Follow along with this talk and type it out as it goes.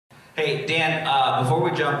Hey, Dan, before we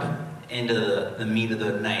jump into the meat of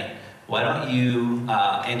the night, why don't you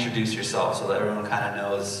introduce yourself so that everyone kind of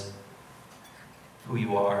knows who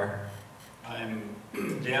you are? I'm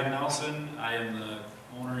Dan Nelson. I am the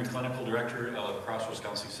owner and clinical director of Crossroads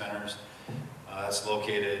Counseling Centers. It's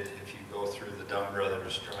located, if you go through the Dunn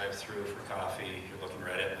Brothers drive-through for coffee, you're looking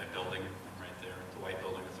right at my building. I'm right there, the white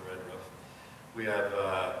building with the red roof. We have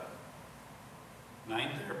 9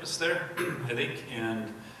 therapists there, I think,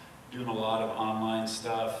 and doing a lot of online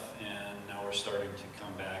stuff, and now we're starting to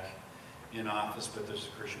come back in office, but there's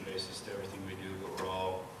a Christian basis to everything we do, but we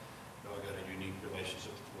all got a unique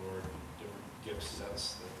relationship with the Lord, different gift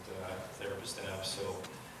sets that therapists have, so,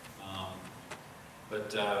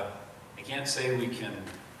 I can't say we can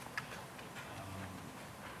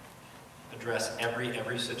address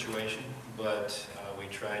every situation, but we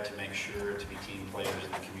try to make sure to be team players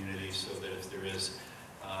in the community so that if there is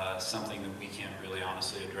something that we can't really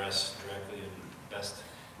honestly address directly in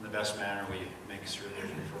the best manner, we make sure there's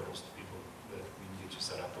referrals to people that we can get you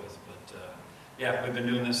set up with. But yeah, we've been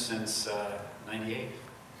doing this since '98.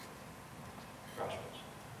 Crossroads.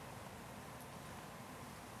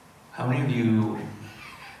 How many of you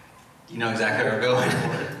know exactly where we're going?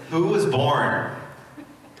 Who was born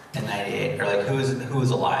in '98, or like who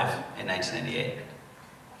was alive in 1998?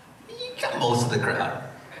 You got most of the crowd.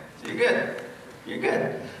 So you're good. You're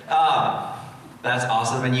good. That's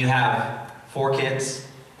awesome. And you have 4 kids,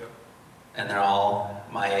 Yep. and they're all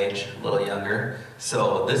my age, a little younger.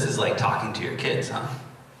 So this is like talking to your kids, huh?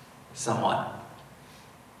 Somewhat.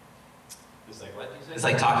 It's like what you say? It's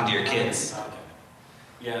like talking to your kids. Okay.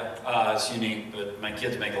 Yeah, it's unique, but my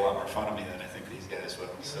kids make a lot more fun of me than I think these guys will.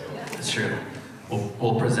 So That's true.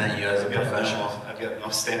 We'll present you as a professional. I've got no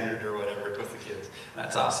standard or whatever with the kids.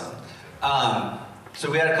 That's awesome. So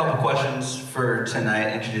we had a couple questions for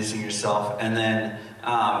tonight, introducing yourself, and then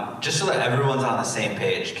just so that everyone's on the same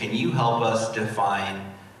page, can you help us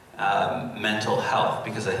define mental health?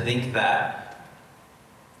 Because I think that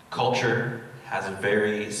culture has a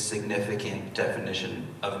very significant definition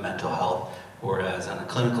of mental health, whereas on the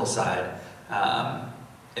clinical side,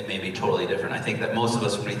 it may be totally different. I think that most of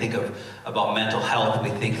us, when we think about mental health, we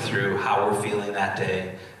think through how we're feeling that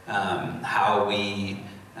day, how we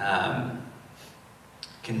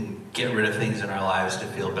can get rid of things in our lives to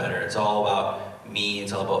feel better. It's all about me,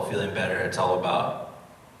 it's all about feeling better, it's all about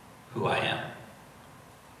who I am.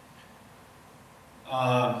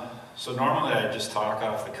 So normally I just talk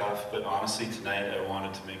off the cuff, but honestly tonight I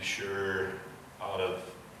wanted to make sure, out of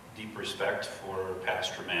deep respect for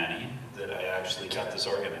Pastor Manny, that I actually got this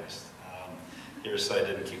organized. Here, so I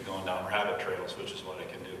didn't keep going down rabbit trails, which is what I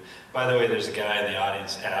can do. By the way, there's a guy in the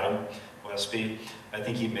audience, Adam Westby. I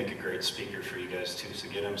think he'd make a great speaker for you guys too, so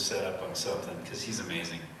get him set up on something, because he's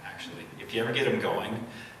amazing, actually. If you ever get him going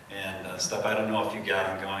and stuff, I don't know if you got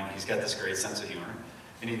him going, he's got this great sense of humor,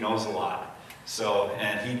 and he knows a lot. So,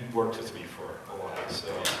 and he worked with me for a while,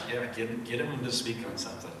 so yeah, get him to speak on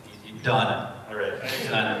something. Done. All right.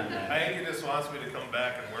 Done. I think he just wants me to come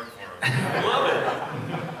back and work for him. I love it.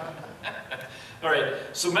 All right,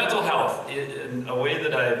 so mental health, in a way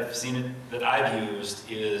that I've seen it, that I've used,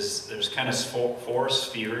 is there's kind of 4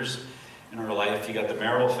 spheres in our life. You got the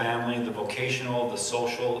marital family, the vocational, the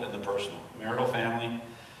social, and the personal. Marital family,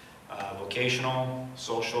 vocational,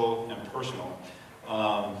 social, and personal.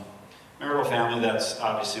 Marital family, that's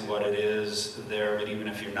obviously what it is there, but even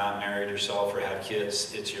if you're not married yourself or have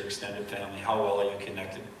kids, it's your extended family. How well are you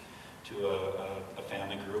connected to a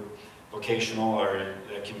family group? Vocational, or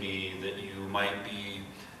that can be that you might be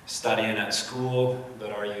studying at school,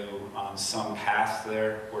 but are you on some path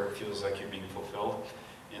there where it feels like you're being fulfilled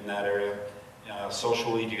in that area?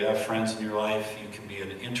 Socially, do you have friends in your life? You can be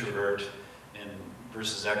an introvert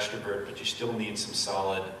versus extrovert, but you still need some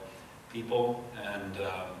solid people. And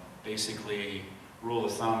basically, rule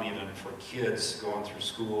of thumb even for kids going through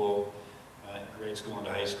school, grade school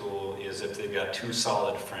into high school, is if they've got 2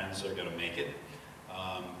 solid friends, they're going to make it.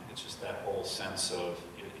 It's just that whole sense of,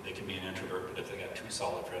 they can be an introvert, but if they got 2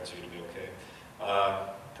 solid friends, they're going to be okay.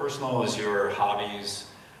 Personal is your hobbies,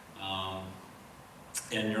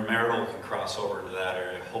 and your marital can cross over to that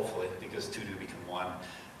area, hopefully, because 2 do become 1.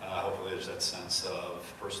 Hopefully there's that sense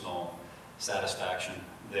of personal satisfaction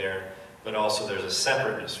there, but also there's a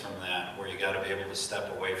separateness from that, where you got to be able to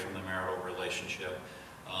step away from the marital relationship,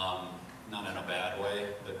 not in a bad way,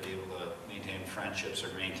 but be able to maintain friendships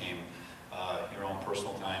or maintain your own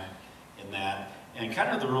personal time in that. And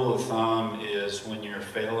kind of the rule of thumb is when you're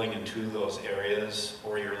failing in 2 of those areas,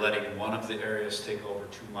 or you're letting one of the areas take over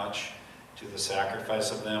too much to the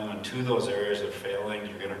sacrifice of them, when 2 of those areas are failing,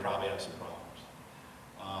 you're going to probably have some problems.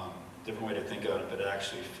 different way to think of it, but it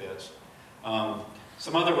actually fits.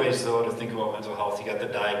 Some other ways, though, to think about mental health. You got the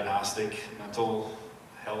diagnostic mental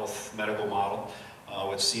health medical model,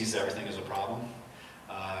 which sees everything as a problem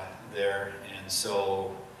there. And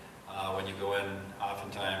so when you go in,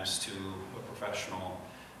 oftentimes, to a professional,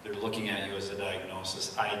 they're looking at you as a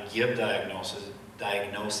diagnosis. I give diagnoses,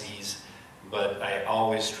 but I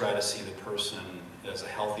always try to see the person as a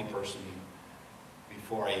healthy person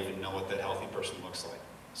before I even know what that healthy person looks like.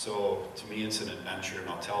 So to me, it's an adventure, and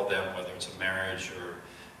I'll tell them whether it's a marriage or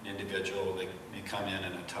an individual, they may come in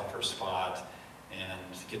a tougher spot and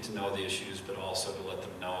get to know the issues, but also to let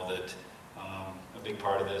them know that a big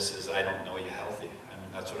part of this is I don't know you healthy. I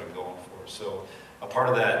mean, that's what I'm going for. So a part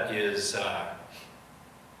of that is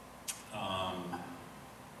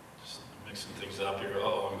just mixing things up here.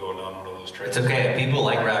 Oh, I'm going down one of those trails. It's okay. People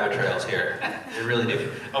like rabbit trails here. They really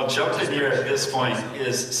do. I'll jump in here at this point.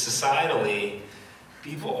 Is societally,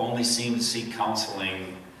 people only seem to seek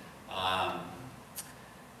counseling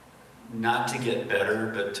not to get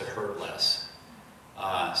better, but to hurt less.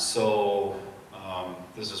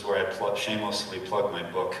 This is where I shamelessly plug my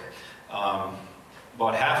book.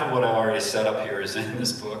 About half of what I already set up here is in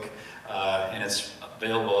this book, and it's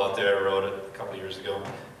available out there. I wrote it a couple years ago,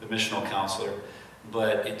 The Missional Counselor.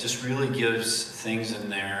 But it just really gives things in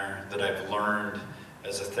there that I've learned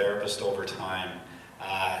as a therapist over time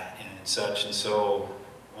and such. And so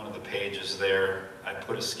one of the pages there, I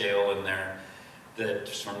put a scale in there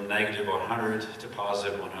that's from negative 100 to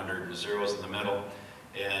positive 100, and zeros in the middle.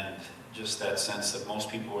 And just that sense that most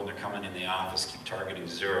people, when they're coming in the office, keep targeting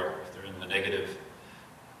zero. If they're in the negative,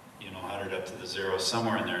 100 up to the zero,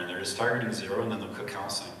 somewhere in there, and they're just targeting zero, and then they'll quit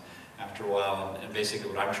counseling after a while. And basically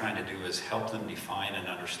what I'm trying to do is help them define and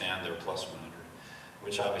understand their plus 100,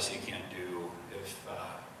 which obviously you can't do if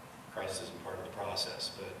Christ isn't part of the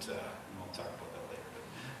process, but we'll talk about that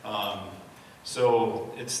later.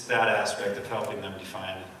 So it's that aspect of helping them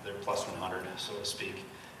define their plus 100, so to speak.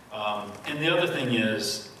 And the other thing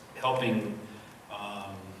is helping,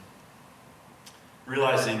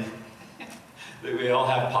 realizing that we all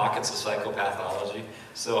have pockets of psychopathology.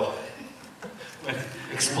 So,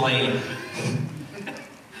 Explain.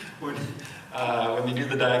 when you do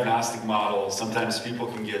the diagnostic model, sometimes people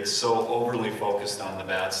can get so overly focused on the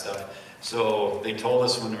bad stuff. So they told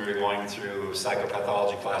us when we were going through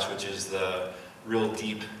psychopathology class, which is the real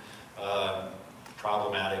deep,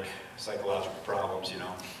 problematic psychological problems,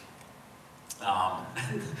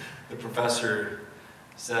 the professor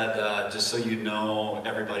said, just so you know,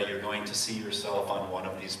 everybody, you're going to see yourself on one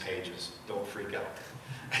of these pages. Don't freak out.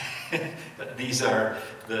 These are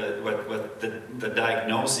what the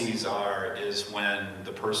diagnoses are, is when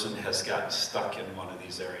the person has gotten stuck in one of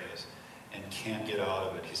these areas and can't get out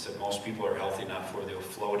of it. He said most people are healthy enough where they'll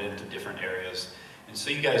float into different areas. And so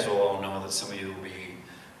you guys will all know that some of you will be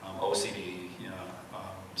OCD,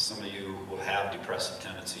 some of you will have depressive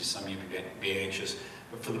tendencies, some of you will be anxious.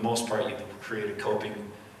 But for the most part, you've created coping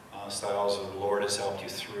styles, and the Lord has helped you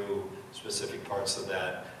through specific parts of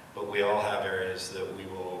that. But we all have areas that we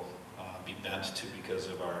will be bent to because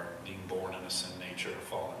of our being born in a sin nature, a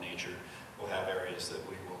fallen nature. We'll have areas that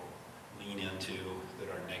we will lean into that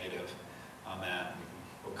are negative on that.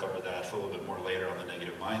 We'll cover that a little bit more later on the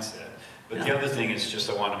negative mindset. But the other thing is just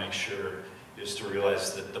I want to make sure is to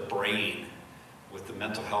realize that the brain, with the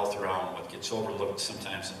mental health realm, what gets overlooked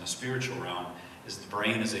sometimes in the spiritual realm, is the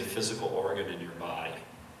brain is a physical organ in your body.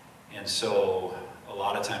 And so a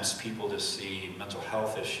lot of times people just see mental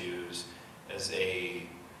health issues as a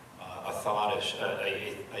thought issue,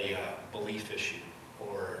 a belief issue,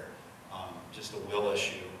 or just a will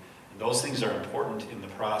issue. And those things are important in the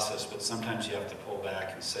process, but sometimes you have to pull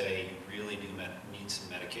back and say you really do need some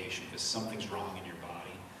medication because something's wrong in your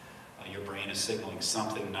body. Your brain is signaling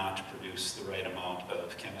something not to produce the right amount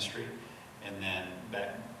of chemistry, and then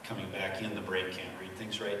coming back in, the brain can't read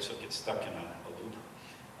things right, so it gets stuck in a loop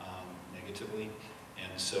negatively.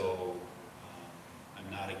 And so I'm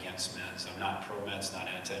not against meds. I'm not pro-meds, not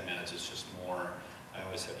anti-meds. It's just more, I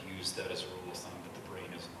always have used that as a rule of thumb, but the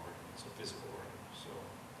brain is an organ. It's a physical organ. So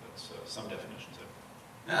that's some definitions of it.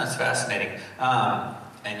 Yeah, that's fascinating.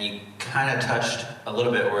 And you kind of touched a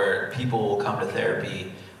little bit where people will come to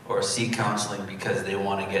therapy or seek counseling because they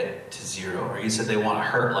want to get to zero. Or you said they want to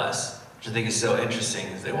hurt less, which I think is so interesting,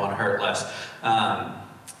 is they want to hurt less.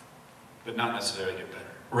 But not necessarily get better.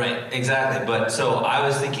 Right, exactly. But so I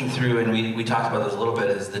was thinking through, and we talked about this a little bit,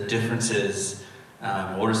 is the differences.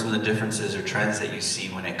 What are some of the differences or trends that you see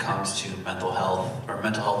when it comes to mental health or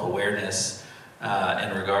mental health awareness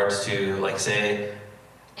in regards to, like, say,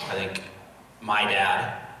 I think my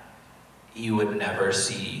dad, you would never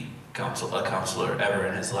see a counselor ever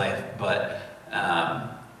in his life, but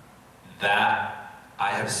that I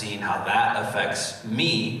have seen how that affects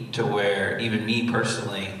me to where even me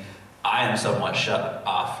personally, I am somewhat shut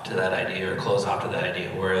off to that idea or closed off to that idea,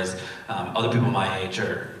 whereas other people my age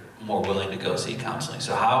are more willing to go seek counseling.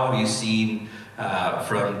 So how have you seen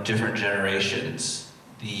from different generations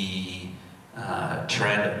the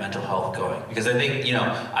trend of mental health going? Because I think,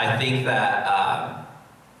 I think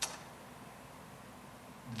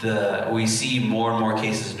that we see more and more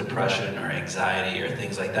cases of depression or anxiety or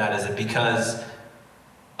things like that. Is it because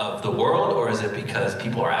of the world, or is it because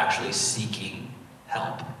people are actually seeking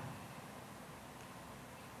help?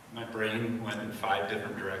 My brain went in 5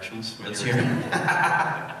 different directions. Let's hear it.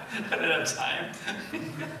 I didn't have time.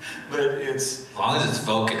 But it's... As long as it's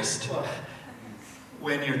focused.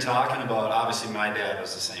 When you're talking about, obviously my dad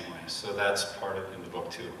was the same way, so that's part of in the book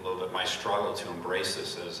too, a little bit my struggle to embrace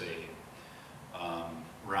this as a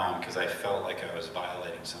realm, because I felt like I was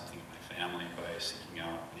violating something in my family by seeking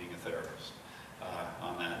out being a therapist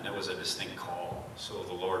on that, and it was a distinct call. So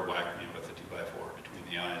the Lord whacked me with a 2x4 between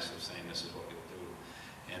the eyes of saying, this is what you'll do.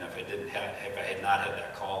 And if I had not had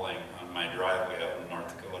that calling on my driveway out in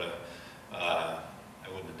North Dakota, I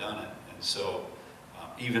wouldn't have done it. And so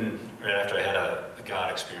even right after I had a God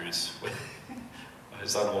experience, I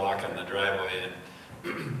was on a walk on the driveway,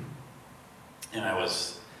 and I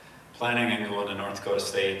was planning on going to North Dakota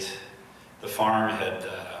State. The farm had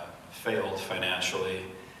failed financially,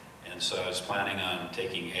 and so I was planning on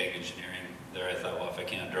taking ag engineering there. I thought, well, if I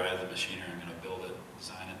can't drive the machinery, I'm going to build it,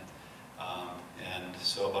 design it. And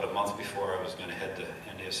so about a month before I was going to head to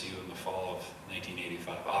NDSU in the fall of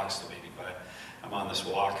 1985, August of '85, I'm on this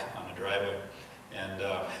walk on the driveway, and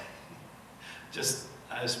just,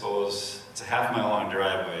 I suppose, it's a half-mile long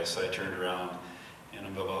driveway, so I turned around, and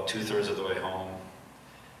I'm about 2/3 of the way home,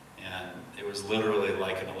 and it was literally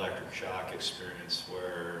like an electric shock experience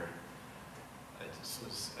where I just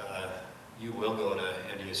was, you will go to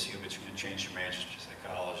NDSU, but you're going to change your major to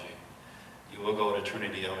psychology. You will go to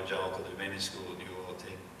Trinity Evangelical Divinity School, and you will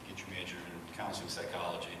get your major in counseling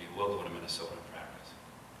psychology, and you will go to Minnesota and practice.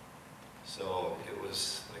 So it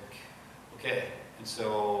was like, okay. And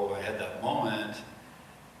so I had that moment,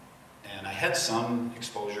 and I had some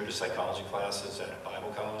exposure to psychology classes at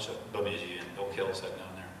Bible college, at WG in Oak Hills, down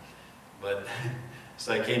there. But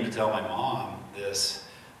so I came to tell my mom this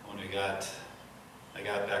when I got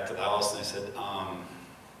back to the house, and I said,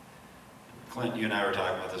 Clint, you and I were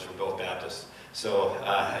talking about this, we're both Baptists. So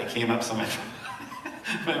I came up to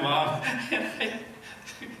my mom, and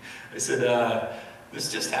I said,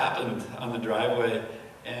 this just happened on the driveway,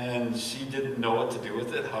 and she didn't know what to do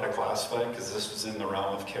with it, how to classify it, because this was in the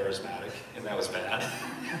realm of charismatic, and that was bad.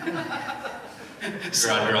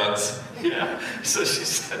 You're on drugs. Yeah, so she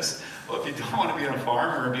says, well, if you don't want to be a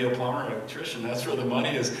farmer or be a plumber or electrician, that's where the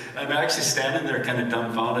money is. I'm actually standing there kind of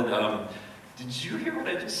dumbfounded. Did you hear what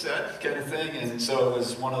I just said, kind of thing? And so it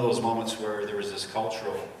was one of those moments where there was this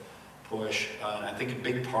cultural push. And I think a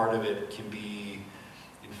big part of it can be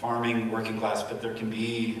in farming, working class, but there can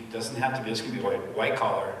be, doesn't have to be, this can be white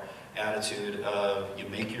collar attitude of you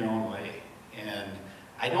make your own way. And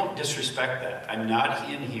I don't disrespect that. I'm not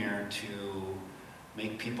in here to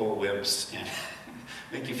make people wimps and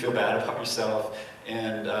make you feel bad about yourself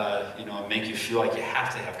and make you feel like you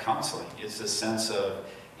have to have counseling. It's a sense of,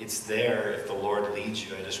 it's there if the Lord leads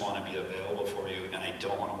you. I just want to be available for you, and I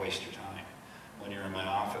don't want to waste your time when you're in my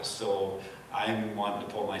office. So I'm wanting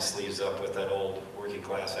to pull my sleeves up with that old working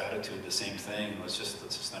class attitude, the same thing. Let's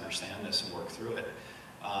just understand this and work through it.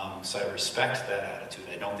 So I respect that attitude.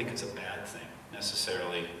 I don't think it's a bad thing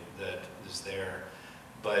necessarily that is there,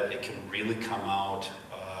 but it can really come out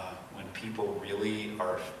when people really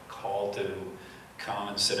are called to come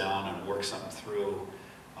and sit down and work something through.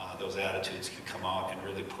 Those attitudes can come out and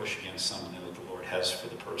really push against something that the Lord has for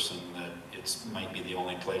the person, that it might be the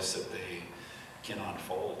only place that they can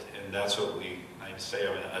unfold. And that's what I say,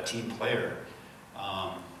 I'm a team player.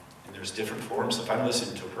 And there's different forms. If I'm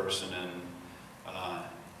listening to a person and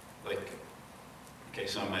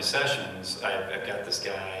so in my sessions, I've got this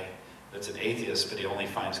guy that's an atheist, but he only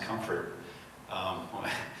finds comfort.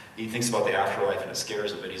 He thinks about the afterlife and it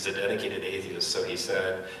scares him, but he's a dedicated atheist. So he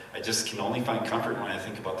said, I just can only find comfort when I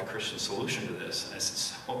think about the Christian solution to this. And I said,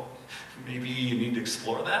 so maybe you need to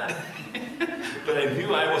explore that. But I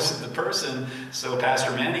knew I wasn't the person, so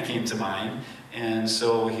Pastor Manny came to mind. And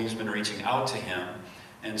so he's been reaching out to him.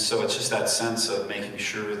 And so it's just that sense of making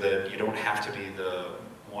sure that you don't have to be the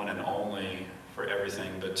one and only for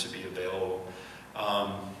everything, but to be available.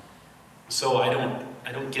 So I don't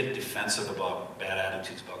don't get defensive about bad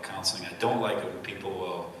attitudes about counseling. I don't like it when people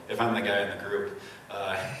will, if I'm the guy in the group,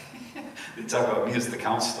 they talk about me as the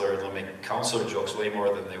counselor, and they'll make counselor jokes way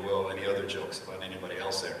more than they will any other jokes about anybody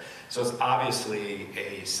else there. So it's obviously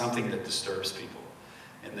something that disturbs people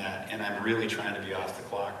in that, and I'm really trying to be off the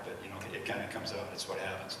clock, but it kind of comes out, it's what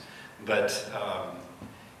happens. But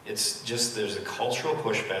it's just, there's a cultural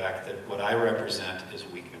pushback that what I represent is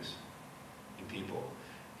weakness in people.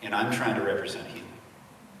 And I'm trying to represent healing,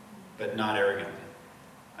 but not arrogantly.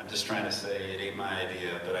 I'm just trying to say, it ain't my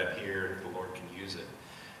idea, but I'm here, the Lord can use it.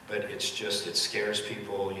 But it's just, it scares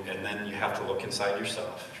people, and then you have to look inside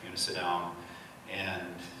yourself if you're going to sit down. And,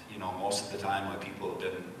 most of the time when people have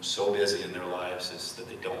been so busy in their lives is that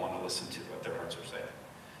they don't want to listen to what their hearts are saying.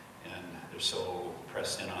 And they're so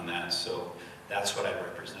pressed in on that. So that's what I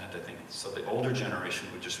represent, I think. So the older generation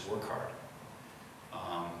would just work hard.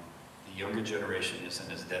 The younger generation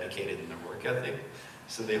isn't as dedicated in their work ethic,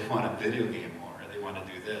 so they want a video game more, they want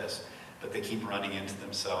to do this, but they keep running into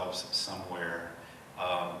themselves somewhere.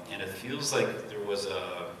 And it feels like there was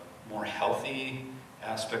a more healthy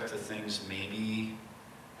aspect to things maybe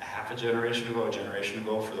a half a generation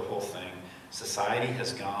ago for the whole thing. Society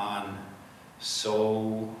has gone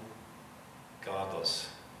so godless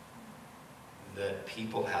that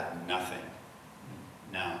people have nothing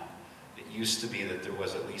now. It used to be that there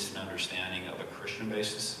was at least an understanding of a Christian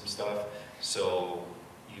basis and stuff, so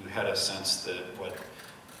you had a sense that what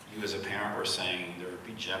you as a parent were saying, there would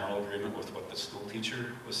be general agreement with what the school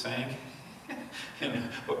teacher was saying and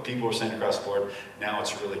what people were saying across the board. Now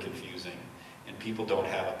it's really confusing, and people don't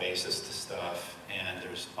have a basis to stuff, and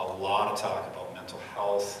there's a lot of talk about mental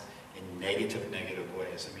health in negative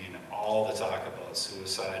ways. I mean, all the talk about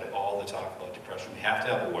suicide, all the talk about depression. We have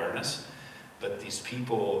to have awareness, but these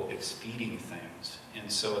people, it's feeding things.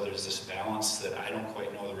 And so there's this balance that I don't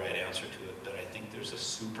quite know the right answer to it, but I think there's a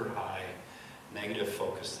super high negative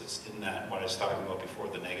focus that's in that, what I was talking about before,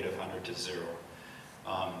 the negative 100 to 0.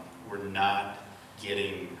 We're not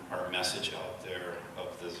getting our message out there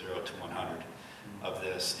of the 0 to 100 of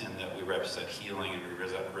this, and that we represent healing and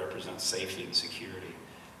we represent safety and security.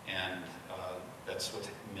 And that's what's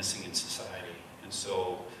missing in society. And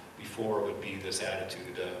so before it would be this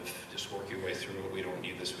attitude of just work your way through it, we don't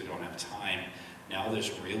need this, we don't have time. Now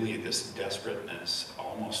there's really this desperateness,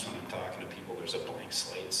 almost when I'm talking to people, there's a blank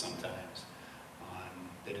slate sometimes,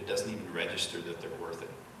 that it doesn't even register that they're worth it.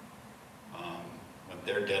 When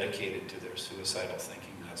they're dedicated to their suicidal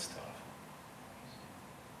thinking, that's tough.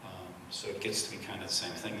 So it gets to be kind of the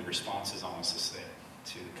same thing. The response is almost the same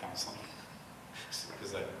to counseling,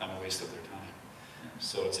 because I'm a waste of their time.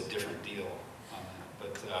 So it's a different deal on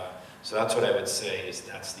that. But so that's what I would say, is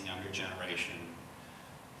that's the younger generation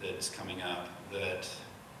that's coming up, that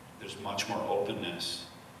there's much more openness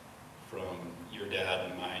from your dad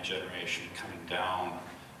and my generation coming down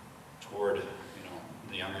toward,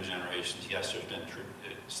 the younger generations. Yes, there's been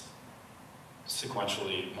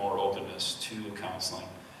sequentially more openness to counseling,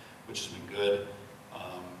 which has been good,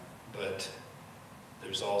 but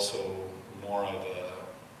there's also more of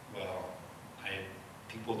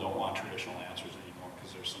people don't want traditional answers anymore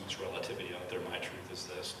because there's so much relativity out there. My truth is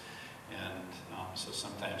this, and so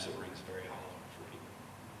sometimes it rings very hollow for people.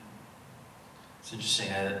 It's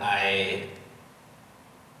interesting. I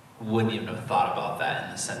wouldn't even have thought about that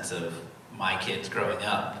in the sense of my kids growing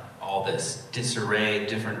up, all this disarray,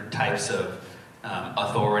 different types of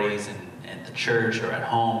authorities in the church or at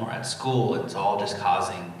home or at school. It's all just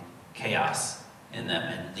causing chaos in them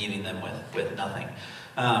and leaving them with nothing.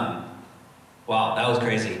 Wow, that was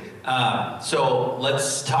crazy. So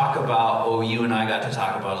let's talk about what you and I got to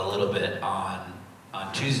talk about a little bit on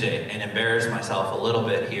Tuesday, and embarrass myself a little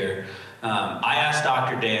bit here. I asked not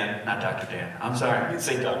Dr. Dan, I'm sorry. You can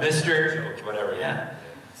say Dr. Mr. Whatever, Yeah.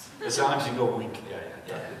 As long as you go weak.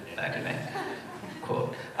 That can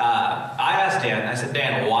quote. I asked Dan, I said,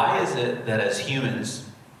 Dan, why is it that as humans,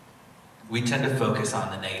 we tend to focus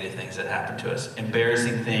on the negative things that happen to us,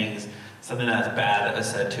 embarrassing things, something that's bad that was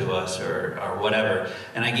said to us or whatever.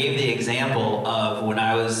 And I gave the example of when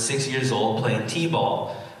I was 6 years old playing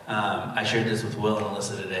t-ball. I shared this with Will and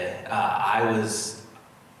Alyssa today. I was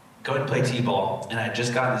going to play t-ball, and I had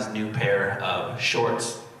just gotten this new pair of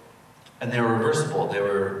shorts. And they were reversible. They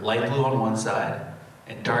were light blue on one side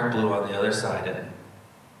and dark blue on the other side. And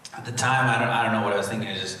at the time, I don't know what I was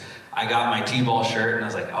thinking. I got my t-ball shirt, and I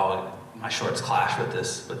was like, oh, my shorts clash with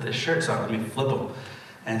this shirt, so let me flip them.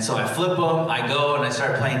 And so I flip them, I go and I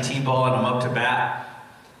start playing t-ball, and I'm up to bat.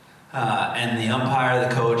 And the umpire,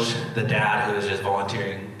 the coach, the dad who was just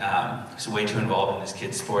volunteering, who's way too involved in his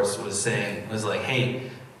kids' sports, was like,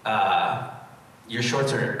 hey, your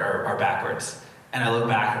shorts are backwards. And I look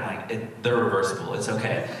back and I'm like, they're reversible, it's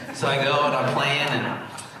okay. So I go and I'm playing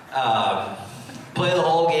and play the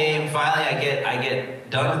whole game. Finally I get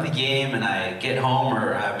done with the game and I get home,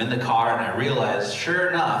 or I'm in the car and I realize, sure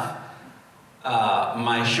enough,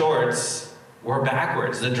 my shorts were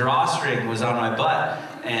backwards. The drawstring was on my butt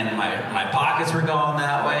and my pockets were going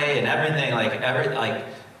that way and everything, like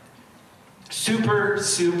super,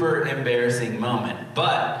 super embarrassing moment.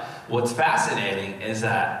 But what's fascinating is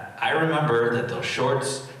that I remember that those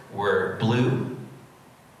shorts were blue,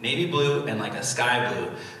 navy blue, and like a sky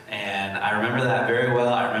blue. And I remember that very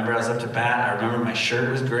well. I remember I was up to bat. I remember my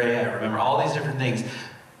shirt was gray. I remember all these different things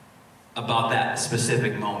about that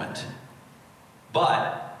specific moment.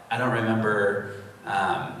 But I don't remember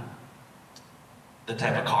the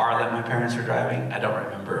type of car that my parents were driving. I don't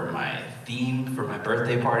remember my theme for my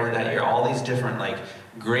birthday party that year. All these different like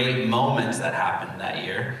great moments that happened that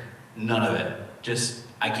year. None of it. Just,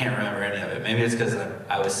 I can't remember any of it. Maybe it's because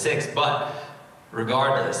I was 6, but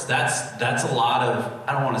regardless, that's a lot of,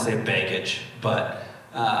 I don't want to say baggage, but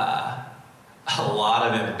a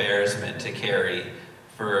lot of embarrassment to carry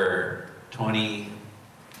for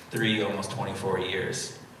 23, almost 24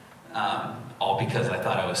 years. All because I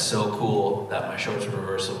thought I was so cool that my shorts were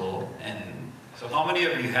reversible. And So how many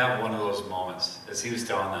of you have one of those moments? As he was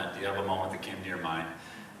telling that, do you have a moment that came to your mind?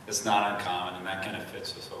 It's not uncommon, and that kind of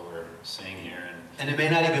fits with what we're seeing here. And it may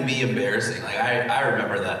not even be embarrassing. Like I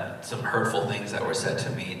remember that some hurtful things that were said to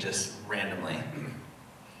me just randomly.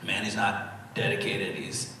 Man, he's not dedicated.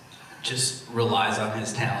 He's just relies on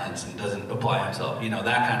his talents and doesn't apply himself. You know,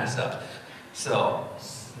 that kind of stuff. So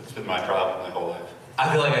It's been my problem my whole life.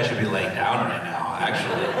 I feel like I should be laying down right now,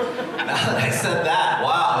 actually. Now that I said that,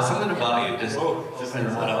 wow, something about you just opens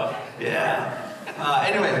that up. Yeah.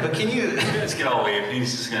 Anyways, but can you Just get all leave.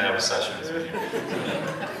 He's just gonna have a session with me.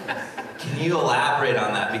 can you elaborate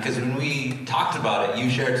on that? Because when we talked about it, you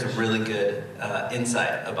shared some really good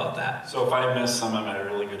insight about that. So if I missed some of my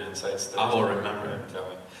really good insights, that I will remember. Tell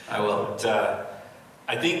me. I will. But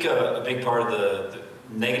I think a big part of the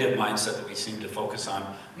negative mindset that we seem to focus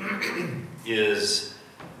on is,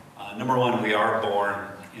 number one, we are born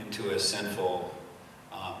into a sinful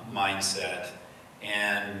mindset.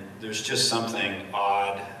 And there's just something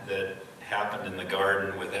odd that happened in the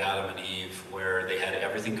garden with Adam and Eve where they had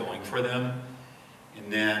everything going for them.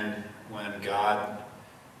 And then when God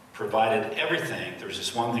provided everything, there was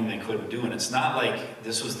just one thing they couldn't do. And it's not like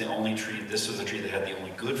this was the only tree, this was the tree that had the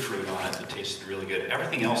only good fruit on it that tasted really good.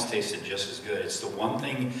 Everything else tasted just as good. It's the one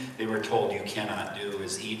thing they were told you cannot do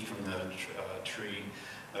is eat from the tree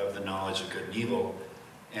of the knowledge of good and evil.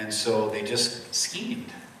 And so they just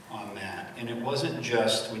schemed on that. And it wasn't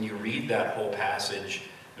just, when you read that whole passage,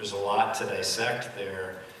 there's a lot to dissect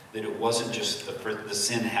there, that it wasn't just the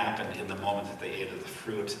sin happened in the moment that they ate of the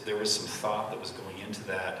fruit. There was some thought that was going into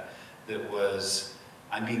that was,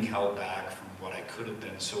 I'm being held back from what I could have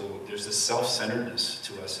been. So there's this self-centeredness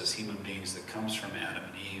to us as human beings that comes from Adam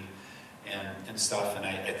and Eve and stuff. And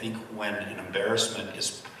I think when an embarrassment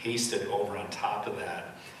is pasted over on top of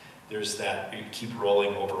that, there's that, you keep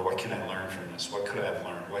rolling over, what can I learn from this? What could I have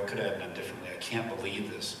learned? What could I have done differently? I can't believe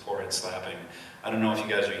this forehead slapping. I don't know if you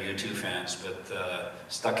guys are U2 fans, but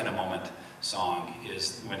Stuck in a Moment song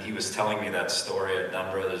is, when he was telling me that story at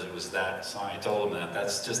Dunn Brothers, it was that song. I told him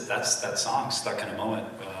that's that song, Stuck in a Moment,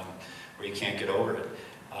 where you can't get over it.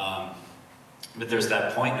 But there's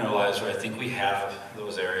that point in our lives where I think we have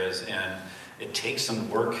those areas, and it takes some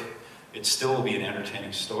work. It still will be an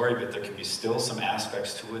entertaining story, but there can be still some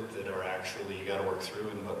aspects to it that are actually, you got to work through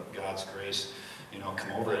and let God's grace,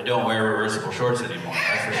 come over it. Don't wear reversible shorts anymore,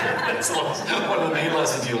 that's for sure. That's one of the main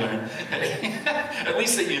lessons you learn. At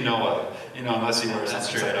least that you know of, unless you wear That's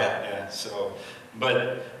something true, inside out. yeah. Yeah. So,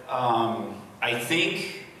 but I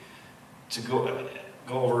think to go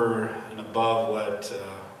over and above what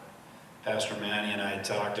Pastor Manny and I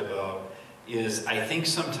talked about is, I think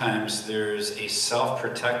sometimes there's a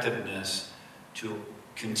self-protectiveness to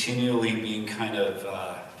continually being kind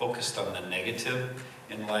of focused on the negative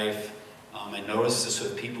in life. I notice this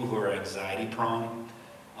with people who are anxiety prone.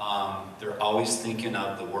 They're always thinking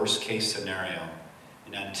of the worst case scenario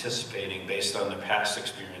and anticipating, based on their past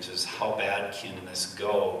experiences, how bad can this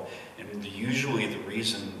go? And usually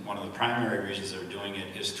one of the primary reasons they're doing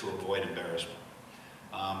it is to avoid embarrassment,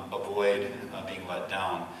 avoid being let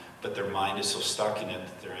down. But their mind is so stuck in it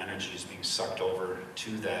that their energy is being sucked over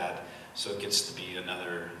to that. So it gets to be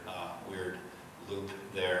another weird loop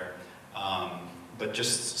there. But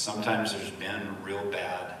just sometimes there's been real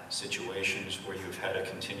bad situations where you've had a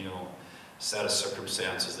continual set of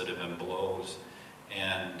circumstances that have been blows.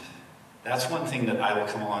 And That's one thing that I will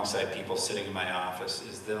come alongside people sitting in my office,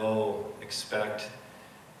 is they'll expect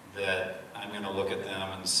that I'm going to look at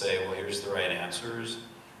them and say, well, here's the right answers.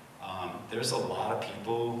 There's a lot of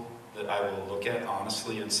people that I will look at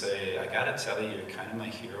honestly and say, I got to tell you, you're kind of my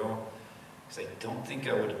hero, because I don't think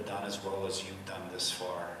I would have done as well as you've done this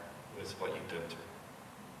far with what you've been through.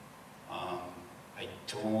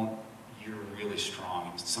 You're really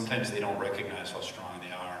strong. Sometimes they don't recognize how strong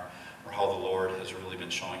they are, or how the Lord has really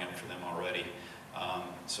been showing up for them already.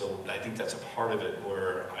 So I think that's a part of it,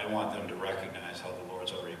 where I want them to recognize how the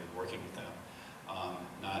Lord's already been working with them,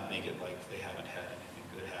 not make it like they haven't had anything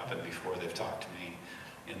good happen before they've talked to me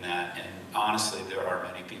in that. And honestly, there are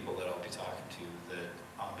many people that I'll be talking to that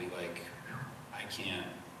I'll be like, I can't,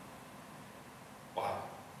 wow,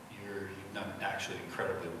 you've done actually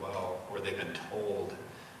incredibly well, or they've been told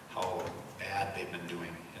how bad they've been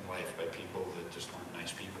doing in life by people that just weren't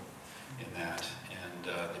nice people in that, and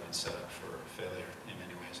they've been set up for failure in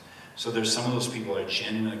many ways. So there's some of those people that are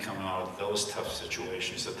genuinely coming out of those tough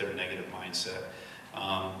situations, that their negative mindset.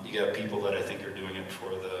 You got people that I think are doing it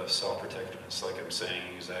for the self-protectiveness, like I'm saying,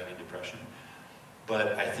 anxiety, depression.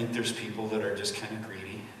 But I think there's people that are just kind of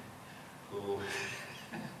greedy, who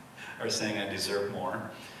are saying I deserve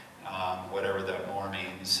more, whatever that more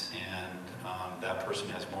means, and that person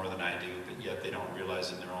has more than I do, but yet they don't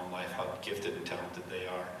realize in their own life how gifted and talented they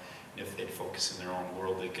are. And if they'd focus in their own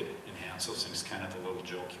world, they could enhance those things. Kind of the little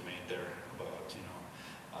joke you made there about,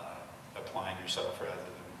 applying yourself rather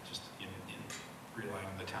than just in relying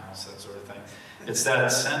on the talents, that sort of thing. It's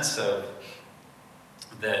that sense of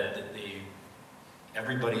that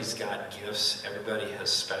everybody's got gifts, everybody has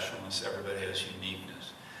specialness, everybody has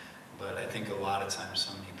uniqueness. But I think a lot of times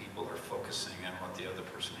so many people are focusing on what the other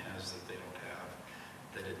person has that they don't have,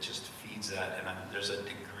 that it just feeds that. And there's a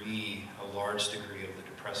large degree of the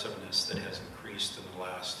depressiveness that has increased in the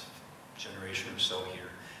last generation or so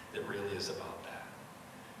here that really is about that.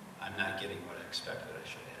 I'm not getting what I expected I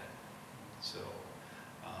should have had. So,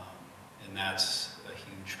 and that's a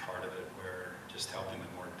huge part of it, where just helping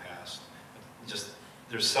them work past.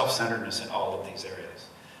 There's self-centeredness in all of these areas.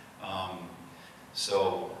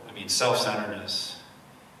 Self-centeredness,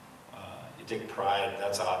 you take pride,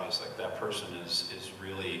 that's obvious. Like, that person is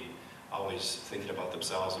really always thinking about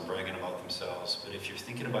themselves and bragging about themselves. But if you're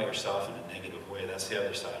thinking about yourself in a negative way, that's the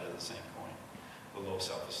other side of the same coin. The low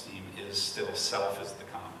self-esteem is still self is the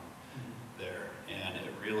common there. And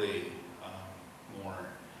it really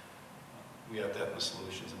we got that in the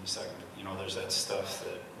solutions in a second. There's that stuff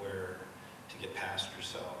where to get past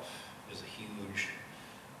yourself is a huge,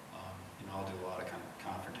 I'll do a lot of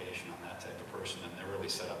confrontation on that type of person, and they're really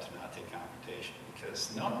set up to not take confrontation,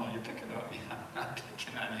 because no, you're picking on me. I'm not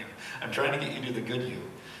picking on you. I'm trying to get you to the good you.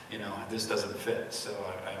 This doesn't fit. So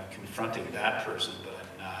I'm confronting that person, but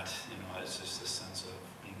I'm not, it's just this sense of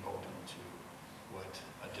being open to what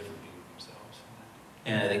a different view of themselves.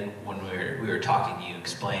 And I think when we were talking, you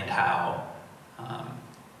explained how,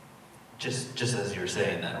 just as you were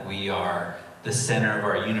saying, that we are the center of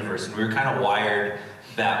our universe, and we were kind of wired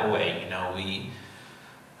that way. We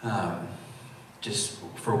just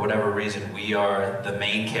for whatever reason, we are the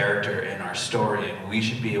main character in our story, and we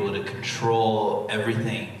should be able to control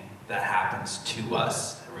everything that happens to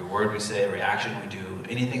us. Every word we say, every action we do,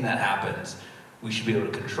 anything that happens, we should be able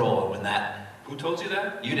to control. And when that, who told you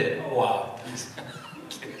that? You did. Oh, wow.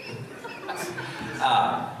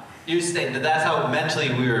 You were saying that that's how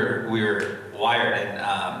mentally we were wired,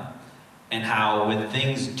 and how when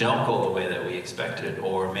things don't go the way that we expected,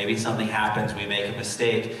 or maybe something happens, we make a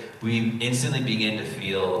mistake, we instantly begin to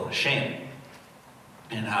feel shame.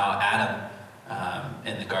 And how Adam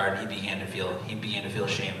in the garden, he began to feel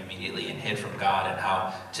shame immediately and hid from God. And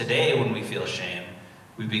how today, when we feel shame,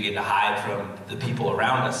 we begin to hide from the people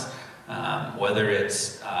around us. Whether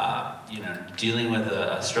it's dealing with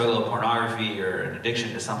a struggle of pornography or an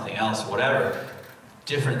addiction to something else, whatever,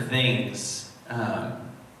 different things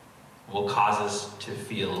will cause us to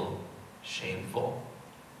feel shameful.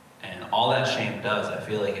 And all that shame does, I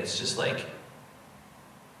feel like it's just like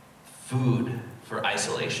food for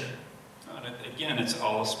isolation. And again, it's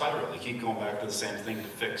all a spiral. You keep going back to the same thing to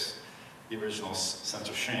fix the original sense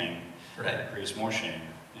of shame. Right. It creates more shame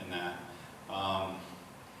in that.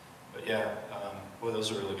 But yeah, well,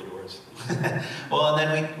 those are really good words. Well,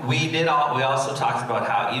 and then we also talked about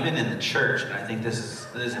how even in the church, and I think this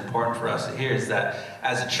is important for us to hear, is that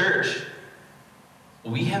as a church,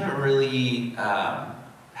 we haven't really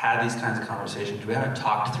had these kinds of conversations. We haven't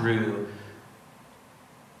talked through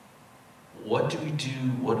what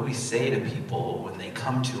do we say to people when they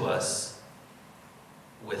come to us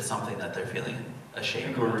with something that they're feeling I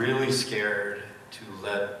ashamed think of. we're really scared to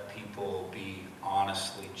let people be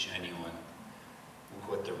honestly genuine with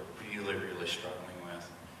what they're really, really struggling with,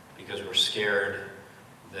 because we're scared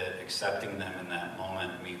that accepting them in that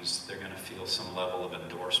moment means they're going to feel some level of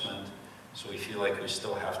endorsement. So we feel like we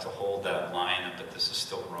still have to hold that line of, but this is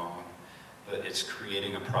still wrong. But it's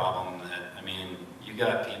creating a problem that, I mean, you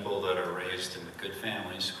got people that are raised in the good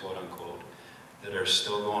families, quote unquote, that are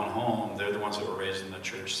still going home. They're the ones that were raised in the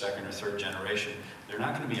church, second or third generation. They're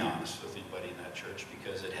not going to be honest with anybody in that church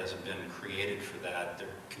because it hasn't been created for that. They're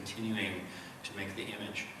continuing to make the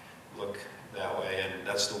image look that way. And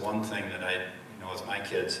that's the one thing that I, with my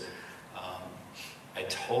kids, I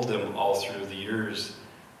told them all through the years,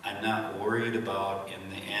 I'm not worried about, in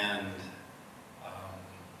the end,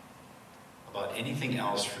 about anything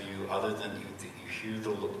else for you other than you hear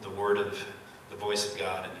the word of the voice of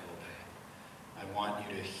God and you obey. I want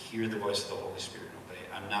you to hear the voice of the Holy Spirit and obey.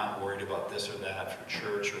 I'm not worried about this or that for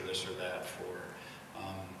church or this or that for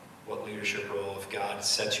what leadership role. If God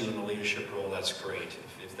sets you in a leadership role, that's great.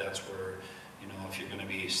 If that's where, if you're going to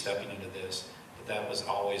be stepping into this. But that was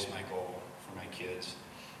always my goal for my kids.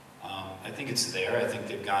 I think it's there. I think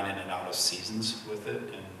they've gone in and out of seasons with it,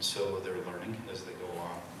 and so they're learning as they go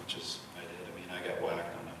along, which is I did. I mean, I got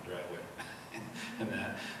whacked on the driveway and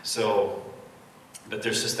that. So, but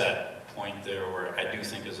there's just that point there where I do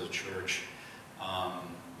think as a church,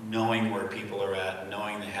 knowing where people are at,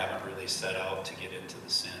 knowing they haven't really set out to get into the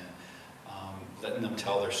sin, letting them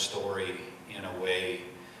tell their story in a way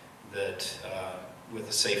that, with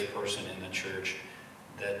a safe person in the church,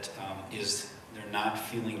 that they're not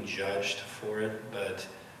feeling judged for it, but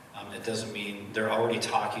it doesn't mean they're already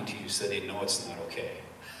talking to you so they know it's not okay.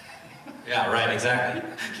 Yeah, right, exactly.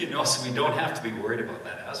 So we don't have to be worried about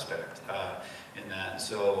that aspect in that.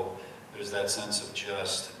 So there's that sense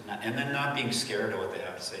of and then not being scared of what they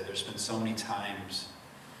have to say. There's been so many times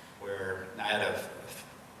where I had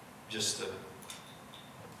just a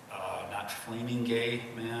not flaming gay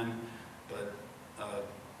man, but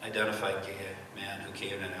identified gay man who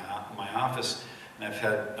came in my office, and I've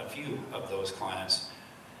had a few of those clients.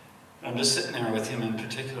 And I'm just sitting there with him in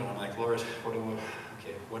particular, and I'm like, Lord, what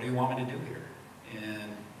do you want me to do here?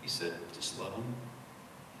 And he said, just love him.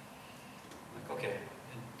 I'm like, okay,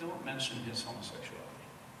 and don't mention his homosexuality.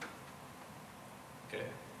 Okay,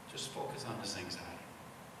 just focus on his anxiety,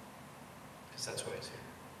 because that's why he's here.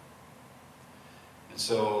 And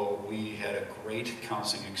so we had a great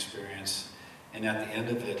counseling experience, and at the end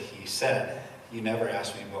of it, he said, you never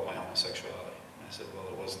asked me about my homosexuality. And I said, well,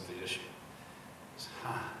 it wasn't the issue. He said,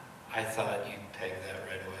 I thought you'd peg that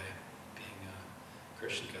right away, being a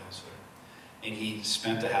Christian counselor. And he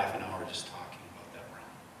spent a half an hour just talking about that realm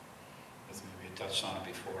with me. We had touched on it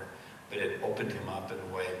before, but it opened him up in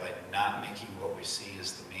a way by not making what we see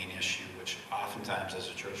as the main issue, which oftentimes as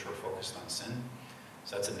a church we're focused on sin.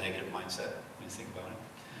 So that's a negative mindset when you think about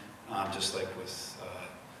it. Just like with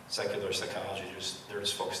secular psychology, they're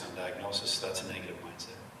just focused on diagnosis, so that's a negative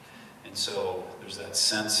mindset. And so there's that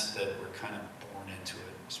sense that we're kind of born into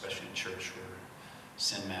it, especially in church, we're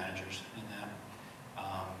sin managers in that.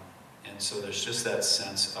 And so there's just that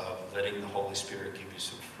sense of letting the Holy Spirit give you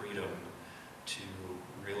some freedom to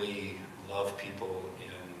really love people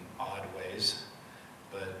in odd ways.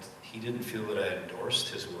 But he didn't feel that I endorsed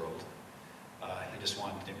his world.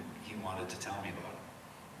 He wanted to tell me about it.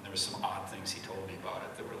 And there were some odd things he told me about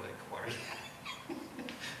it that were like, why are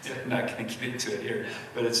you? I'm not going to get into it here,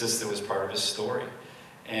 but it's just, it was part of his story.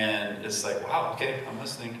 And it's like, wow, okay, I'm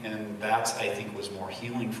listening. And that's, I think, was more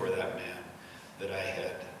healing for that man that I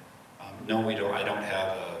had. I don't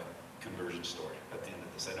have a conversion story at the end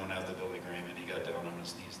of this. I don't have the Billy Graham and he got down on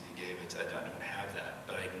his knees and he gave it. I don't have that.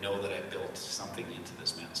 But I know that I built something into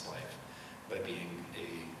this man's life by being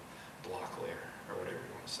a block layer, or whatever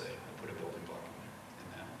you want to say. I put a building block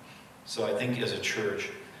in that. So I think as a church,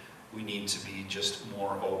 we need to be just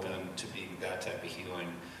more open to being that type of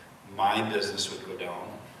healing. My business would go down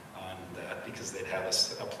on that because they'd have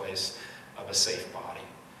a place of a safe body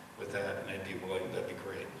with that, and I'd be willing, that'd be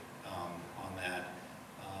great on that,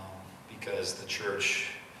 because the church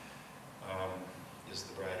is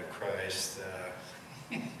the bride of Christ.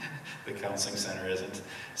 The counseling center isn't.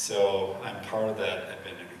 So I'm part of that. I've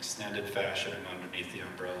been in an extended fashion and underneath the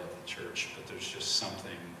umbrella of the church, but there's just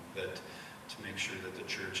something that, to make sure that the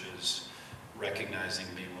church is recognizing,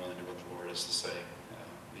 being willing to what the Lord has to say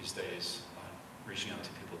these days, reaching out to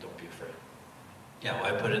people, don't be afraid. Yeah,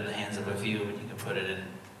 well, I put it in the hands of a few, and you can put it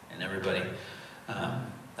in everybody.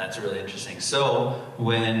 That's really interesting. So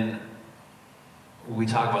when we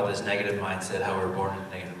talk about this negative mindset, how we're born in a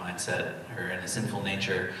negative mindset or in a sinful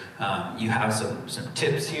nature, you have some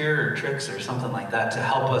tips here or tricks or something like that to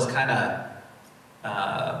help us kind of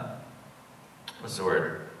what's the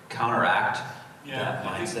word? Counteract Yeah, that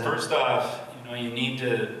I think mindset? first off, you need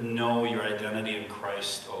to know your identity in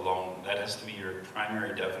Christ alone. That has to be your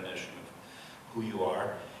primary definition of who you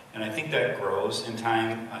are. And I think that grows in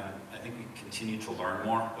time. I think we continue to learn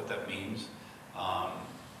more what that means.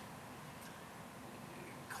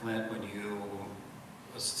 Clint,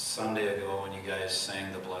 a Sunday ago when you guys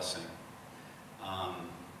sang the blessing, I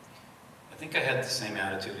think I had the same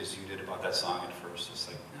attitude as you did about that song at first. It's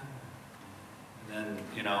like, and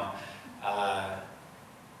then,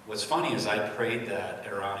 what's funny is I prayed that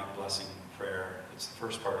Aaronic blessing prayer. It's the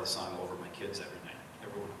first part of the song over my kids every night.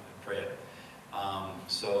 Everyone, I pray it.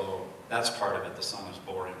 So that's part of it. The song is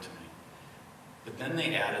boring to me. But then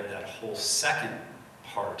they added that whole second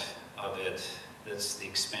part of it that's the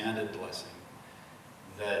expanded blessing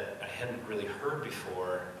that I hadn't really heard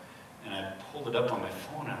before. And I pulled it up on my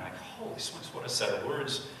phone and I'm like, holy smokes, what a set of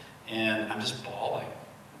words. And I'm just bawling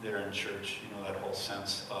there in church, that whole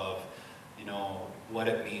sense of, what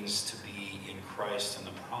it means to be in Christ and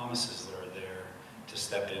the promises that are there to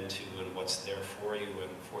step into and what's there for you and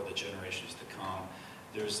for the generations to come.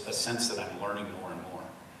 There's a sense that I'm learning more and more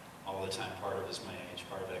all the time. Part of it is my age,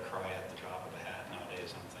 part of it I cry at the drop of a hat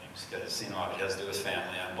nowadays on things because, it has to do with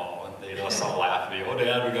family. I'm bawling. They just all laugh at me. Oh,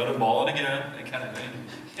 Dad, we got him bawling again, that kind of thing.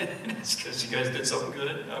 And it's because you guys did something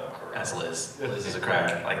good. That's Liz. Liz is a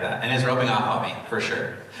crier like that. And it's rubbing off on me, for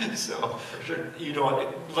sure. So, for sure,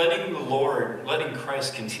 letting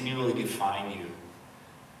Christ continually define you.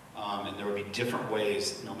 And there will be different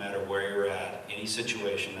ways, no matter where you're at, any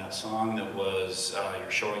situation. That song that was,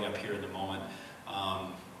 You're Showing Up Here in the Moment,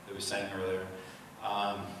 that we sang earlier.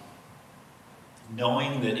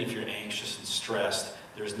 Knowing that if you're anxious and stressed,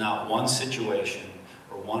 there's not one situation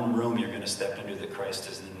or one room you're going to step into that Christ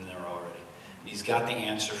isn't in there already. And He's got the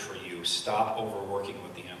answer for you. Stop overworking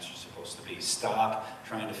what the answer is supposed to be. Stop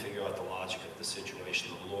trying to figure out the logic of the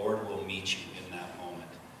situation. The Lord will meet you in that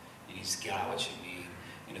moment. And He's got what you need.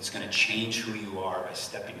 And it's going to change who you are by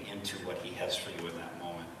stepping into what He has for you in that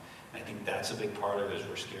moment. And I think that's a big part of it is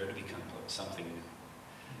we're scared to become something new.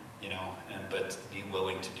 But be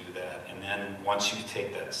willing to do that. And then once you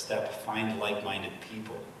take that step, find like-minded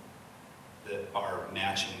people that are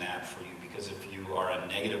matching that for you. Because if you are a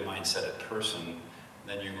negative mindseted person,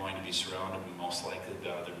 then you're going to be surrounded most likely by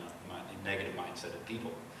other negative mindseted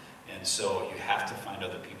people. And so you have to find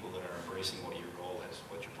other people that are embracing what your goal is,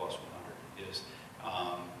 what your plus 100 is.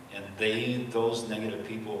 And those negative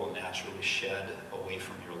people will naturally shed away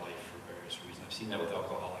from your life for various reasons. I've seen that with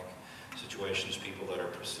alcoholic situations, people that are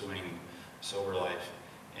pursuing sober life,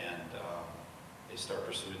 and they start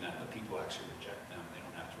pursuing that, and the people actually reject them. They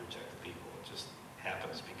don't have to reject the people. It just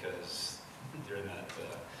happens because they're in that.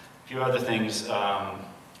 A few other things.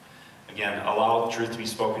 Again, allow truth to be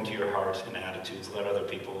spoken to your heart and attitudes. Let other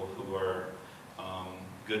people who are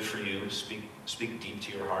good for you speak deep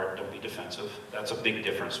to your heart. Don't be defensive. That's a big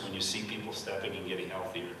difference when you see people stepping and getting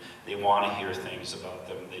healthier. They want to hear things about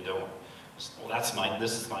them. They don't. Well,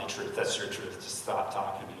 this is my truth. That's your truth. Just stop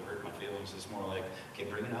talking to me. You hurt my feelings. It's more like, okay,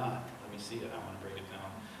 bring it on. Let me see it. I want to break it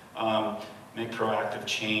down. Make proactive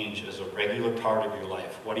change as a regular part of your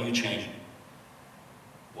life. What are you changing?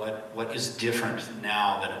 What is different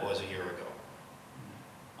now than it was a year ago?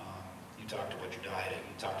 You talked about your dieting.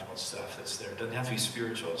 You talked about stuff that's there. It doesn't have to be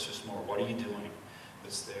spiritual. It's just more, what are you doing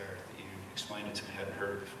that's there that you explained it to me, I hadn't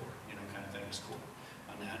heard it before, kind of thing. It's cool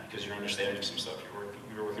on that because you're understanding some stuff.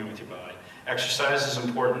 You're working with your body. Exercise is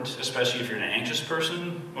important, especially if you're an anxious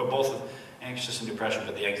person. Well, both anxious and depression,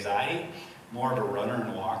 but the anxiety, more of a runner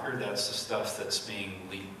and walker, that's the stuff that's being,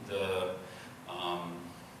 the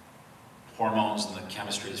hormones and the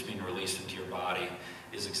chemistry that's being released into your body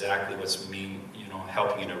is exactly what's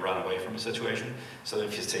helping you to run away from a situation. So that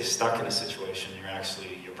if you stay stuck in a situation,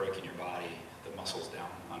 you're breaking your body, the muscles down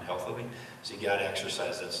unhealthily. So you got to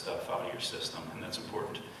exercise that stuff out of your system, and that's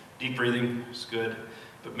important. Deep breathing is good,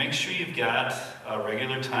 but make sure you've got a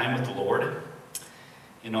regular time with the Lord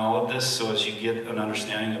in all of this, so as you get an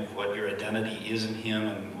understanding of what your identity is in Him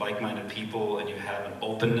and like-minded people, and you have an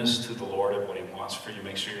openness to the Lord of what He wants for you,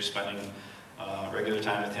 make sure you're spending regular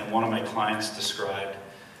time with Him. One of my clients described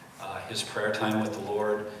his prayer time with the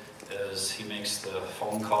Lord as he makes the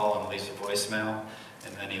phone call and leaves a voicemail,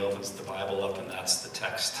 and then he opens the Bible up, and that's the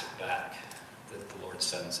text back that the Lord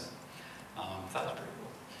sends him. That was pretty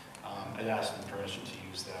cool. I asked him permission to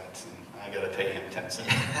use that, and I got to pay him 10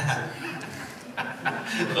 cents.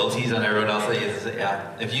 Little tease on everyone else that uses it,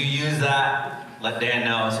 yeah. If you use that, let Dan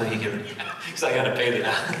know so he can... Because I got to pay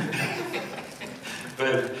that.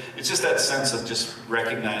 But it's just that sense of just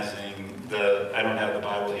recognizing I don't have the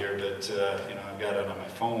Bible here, but I've got it on my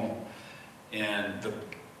phone. And the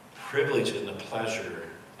privilege and the pleasure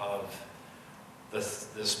of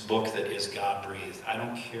this book that is God-breathed. I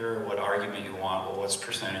don't care what argument you want, well, what's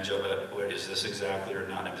percentage of it, what, is this exactly or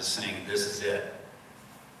not? I'm just saying this is it.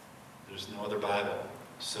 There's no other Bible.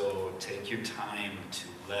 So take your time to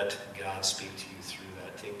let God speak to you through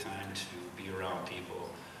that. Take time to be around people.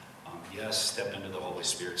 Yes, step into the Holy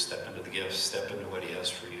Spirit, step into the gifts, step into what He has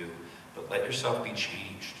for you, but let yourself be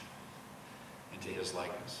changed into His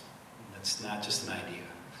likeness. And that's not just an idea.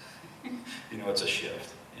 You know, it's a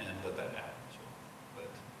shift, and let that happen. So, but,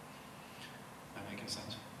 am I making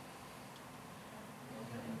sense?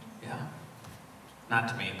 Yeah. Not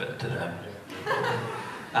to me, but to them.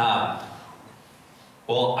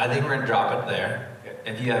 Well, I think we're going to drop it there.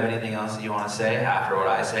 If you have anything else that you want to say after what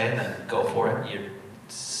I say, then go for it. You're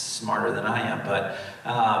smarter than I am. But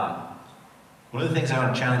one of the things I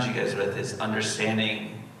want to challenge you guys with is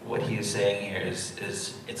understanding what he is saying here is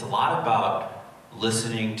it's a lot about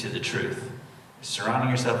listening to the truth. Surrounding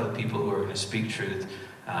yourself with people who are going to speak truth,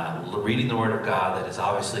 reading the Word of God that is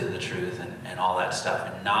obviously the truth and all that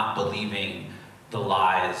stuff, and not believing the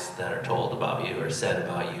lies that are told about you or said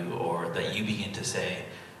about you or that you begin to say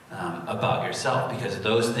about yourself. Because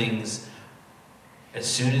those things, as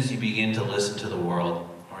soon as you begin to listen to the world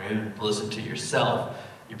or even listen to yourself,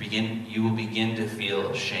 you will begin to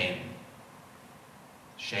feel shame.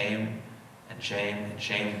 Shame and shame and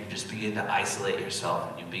shame. You just begin to isolate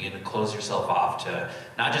yourself and you begin to close yourself off to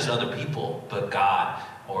not just other people, but God,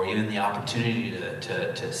 or even the opportunity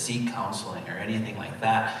to seek counseling or anything like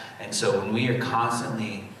that. And so when we are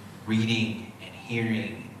constantly reading and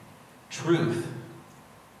hearing truth,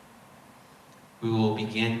 we will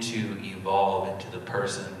begin to evolve into the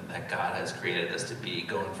person that God has created us to be,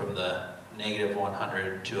 going from the negative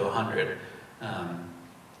 100 to 100,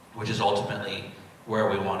 which is ultimately where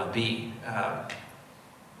we want to be,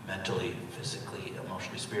 mentally, physically,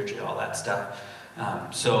 emotionally, spiritually, all that stuff.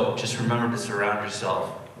 So just remember to surround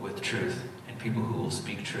yourself with truth and people who will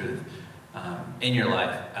speak truth in your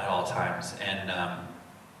life at all times. And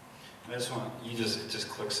I just want you just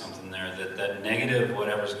click something there, that negative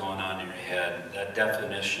whatever's going on in your head, that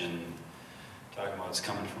definition, talking about it's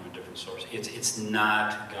coming from a different source. It's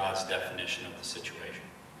not God's definition of the situation.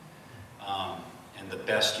 And the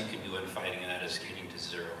best you can do in fighting that is getting to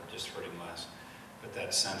zero, just hurting less. But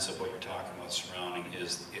that sense of what you're talking about surrounding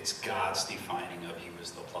it's God's defining of you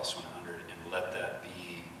as the plus 100, and let that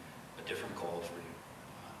be a different goal for you.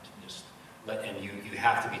 And you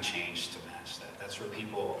have to be changed to match that. That's where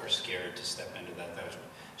people are scared to step into that.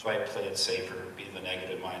 That's why I play it safer, be the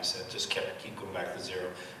negative mindset, just keep going back to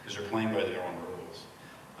zero, because they're playing by their own rules,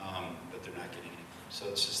 but they're not getting anywhere. So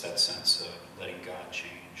it's just that sense of letting God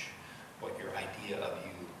change what your idea of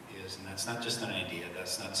you is, and that's not just an idea,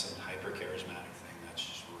 that's not some hyper-charismatic thing, that's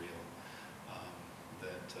just real.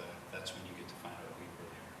 That's when you get to find out who you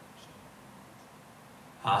really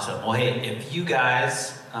are. So. Awesome. Well, hey, if you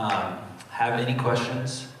guys have any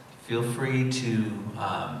questions, feel free to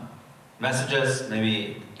message us,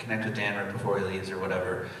 maybe connect with Dan right before he leaves or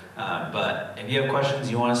whatever. But if you have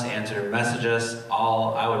questions you want us to answer, message us.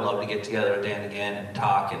 I would love to get together with Dan again and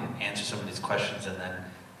talk and answer some of these questions, and then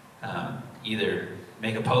either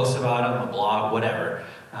make a post about them, a blog, whatever.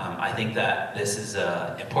 I think that this is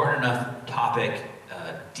an important enough topic,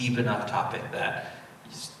 deep enough topic that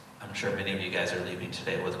I'm sure many of you guys are leaving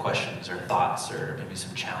today with questions or thoughts or maybe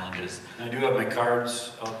some challenges. I do have my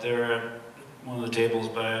cards out there at one of the tables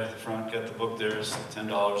by the front. Got the book there. It's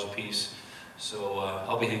 $10 a piece. So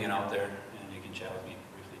I'll be hanging out there, and you can chat with me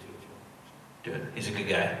briefly too if you want. Good. He's a good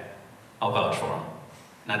guy. I'll vouch for him.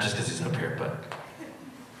 Not just because he's up here, but...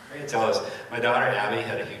 I can tell us, my daughter Abby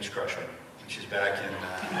had a huge crush on me when she's back in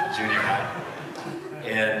junior high.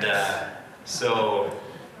 And so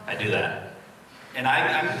I do that. And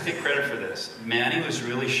I'm going to take credit for this. Manny was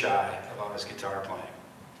really shy about his guitar playing.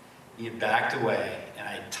 He had backed away, and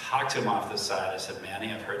I talked to him off the side. I said,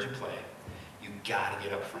 Manny, I've heard you play. You got to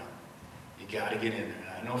get up front. You got to get in there. And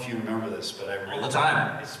I don't know if you remember this, but I really all the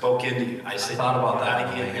time. I spoke into you. I said, thought about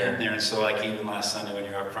that. You got to get in there. And so, like, even last Sunday when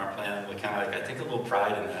you were up front playing, we kind of like, I take a little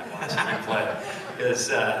pride in that watching you play, because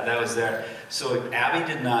that was there. So Abby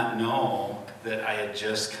did not know that I had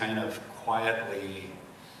just kind of quietly,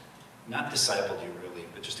 not discipled you really,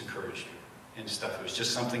 but just encouraged you and stuff. It was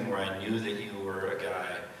just something where I knew that you were a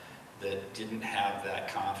guy that didn't have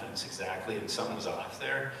that confidence exactly, and something was off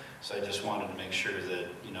there. So I just wanted to make sure that,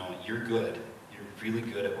 you know, you're good. You're really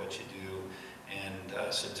good at what you do, and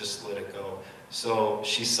I said, just let it go. So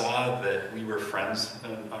she saw that we were friends,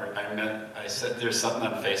 and I said, there's something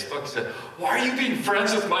on Facebook. She said, why are you being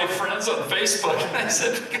friends with my friends on Facebook? And I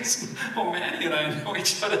said, because, oh, Manny and I know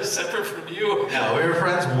each other separate from you. No, we were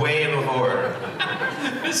friends way before.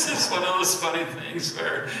 This is one of those funny things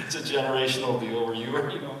where it's a generational deal where you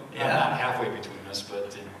were, Yeah. not halfway between us,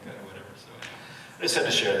 but, kind of whatever. So I just had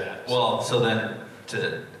to share that. Well, so then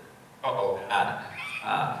to add,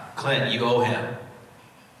 Clint, you owe him.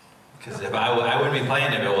 Because if I wouldn't be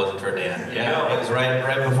playing if it wasn't for Dan. Yeah, it was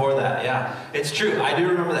right before that. Yeah, it's true. I do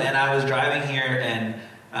remember that. And I was driving here, and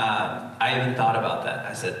I even thought about that.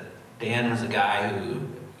 I said, Dan was a guy who,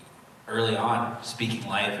 early on, speaking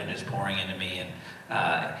life and just pouring into me,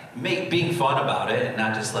 and being fun about it, and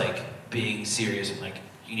not just like being serious and like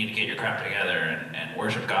you need to get your crap together and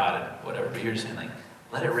worship God and whatever. But you're just saying like,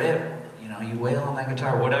 let it rip. You wail on that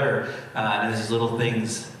guitar, whatever. And there's these little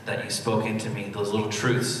things that you spoke into me, those little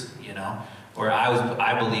truths, where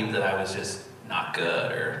I believed that I was just not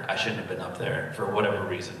good, or I shouldn't have been up there for whatever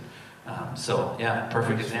reason. So yeah,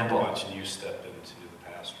 perfect example. Watching you step into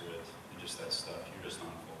the pastorate and just that stuff, you're just on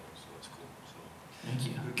full, so it's cool. So Thank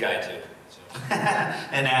you. good guy too. So.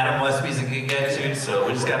 And Adam Westby's a good guy too, so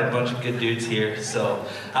we just got a bunch of good dudes here. So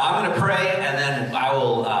I'm going to pray, and then I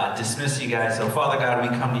will dismiss you guys. So Father God,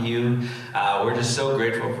 we come to you. We're just so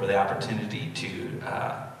grateful for the opportunity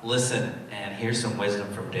to listen and hear some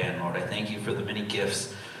wisdom from Dan, Lord. I thank you for the many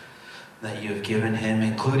gifts that you have given him,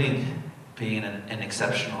 including being an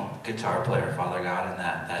exceptional guitar player, Father God. And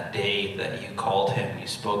that day that you called him, you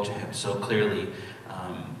spoke to him so clearly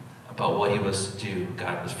about what he was to do.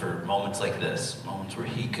 God, was for moments like this, moments where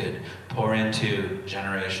he could pour into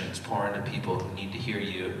generations, pour into people who need to hear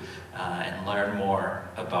you and learn more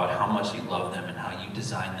about how much you love them and how you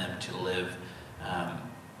designed them to live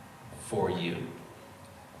for you.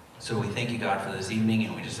 So we thank you, God, for this evening,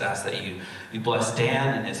 and we just ask that you bless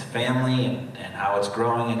Dan and his family and how it's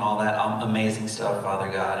growing and all that amazing stuff,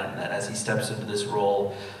 Father God, and that as he steps into this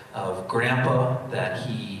role of grandpa, that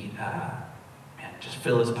he just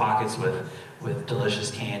fill his pockets with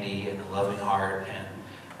delicious candy and a loving heart and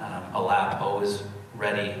a lap always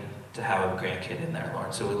ready to have a grandkid in there,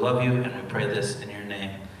 Lord. So we love you, and we pray this in your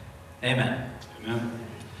name. Amen. Amen.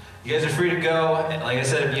 You guys are free to go. Like I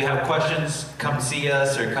said, if you have questions, come see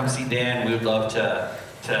us or come see Dan. We would love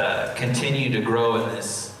to continue to grow in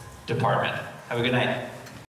this department. Have a good night.